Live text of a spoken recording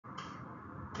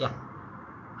Yeah.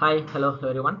 Hi, hello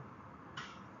everyone.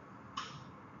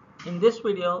 In this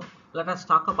video, let us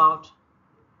talk about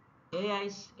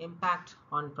AI's impact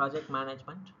on project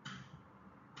management.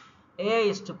 AI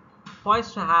is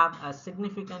poised to have a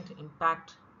significant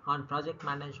impact on project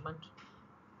management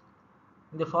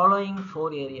in the following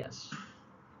four areas.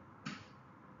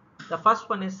 The first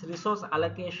one is resource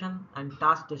allocation and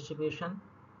task distribution.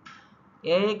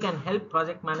 AI can help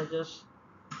project managers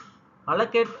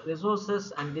allocate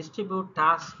resources and distribute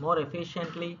tasks more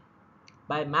efficiently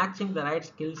by matching the right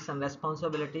skills and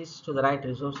responsibilities to the right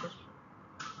resources.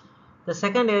 The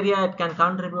second area it can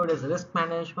contribute is risk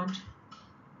management.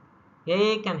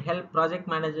 AI can help project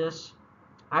managers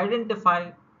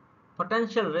identify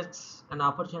potential risks and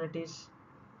opportunities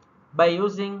by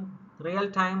using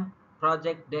real-time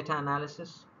project data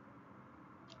analysis.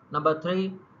 Number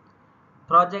three,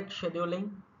 project scheduling.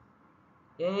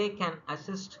 AI can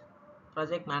assist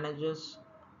project managers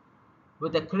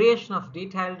with the creation of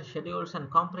detailed schedules and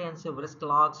comprehensive risk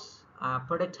logs,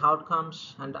 predict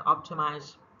outcomes, and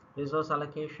optimize resource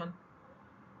allocation.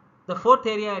 The fourth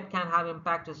area it can have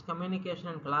impact is communication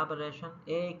and collaboration.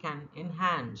 AI can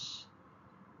enhance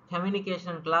communication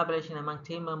and collaboration among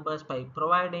team members by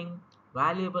providing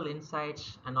valuable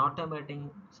insights and automating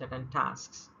certain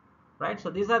tasks. Right? So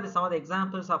these are some of the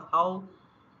examples of how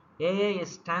AI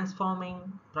is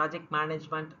transforming project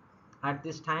management at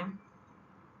this time.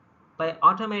 By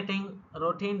automating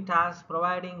routine tasks,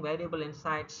 providing valuable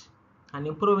insights, and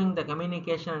improving the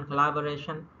communication and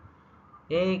collaboration,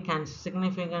 AI can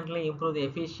significantly improve the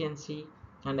efficiency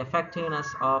and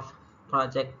effectiveness of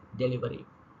project delivery,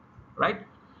 right?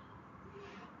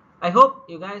 I hope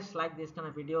you guys like these kind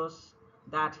of videos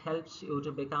that helps you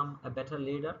to become a better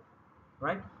leader,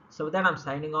 right? So with that, I'm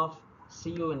signing off. See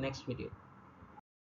you in next video.